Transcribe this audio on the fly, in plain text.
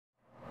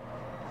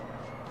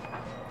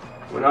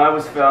When I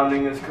was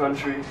founding this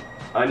country,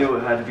 I knew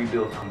it had to be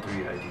built on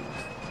 3 ideas: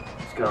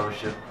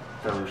 scholarship,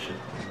 fellowship,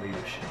 and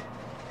leadership.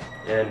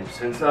 And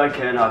since I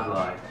cannot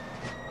lie,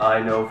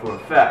 I know for a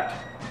fact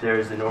there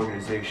is an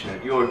organization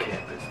at your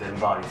campus that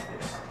embodies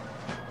this.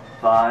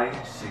 Phi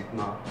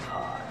Sigma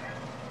Pi.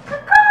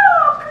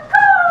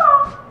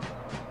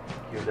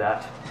 Hear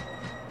that?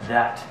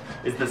 That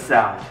is the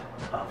sound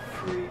of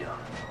freedom.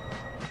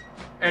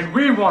 And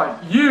we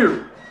want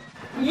you!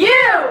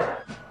 You!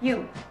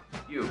 You.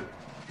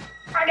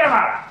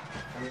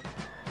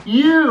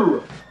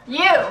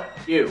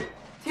 You.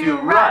 To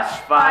rush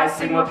Phi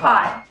Sigma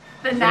Pi,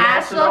 the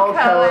National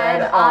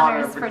Co-Ed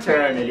Honors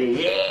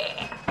Fraternity.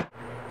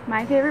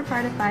 My favorite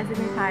part of Phi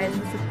Sigma Pi is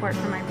the support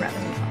from my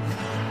brothers.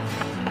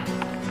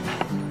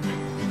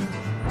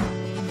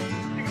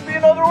 You can be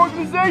another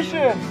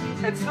organization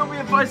and still be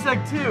a Phi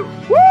Seg too.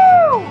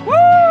 Woo!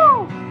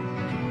 Woo!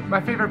 My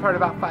favorite part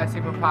about Phi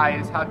Sigma Pi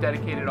is how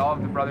dedicated all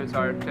of the brothers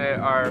are to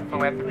our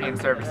philanthropy and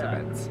service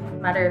events. No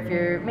matter if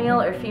you're male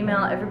or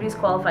female, everybody's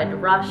qualified to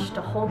rush,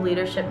 to hold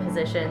leadership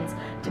positions,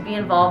 to be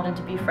involved and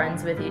to be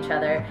friends with each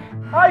other.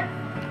 Hi!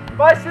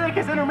 Phi Sig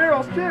has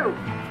intramurals too!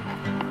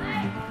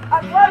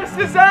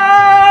 Athleticism!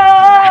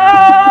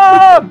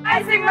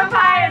 Phi Sigma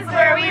Pi is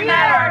where we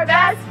met our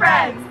best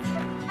friends.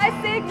 Phi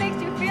Sig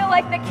makes you feel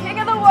like the king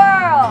of the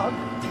world.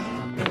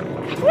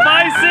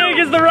 Phi Sig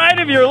is the ride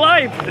of your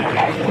life!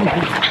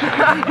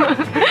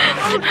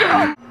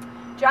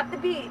 Drop the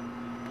beat.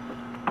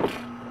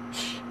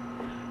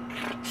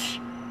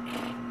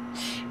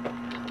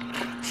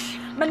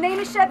 My name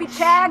is Chevy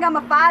Chag, I'm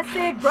a Phi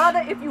Sig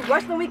brother. If you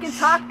rush, then we can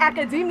talk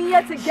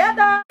academia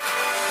together.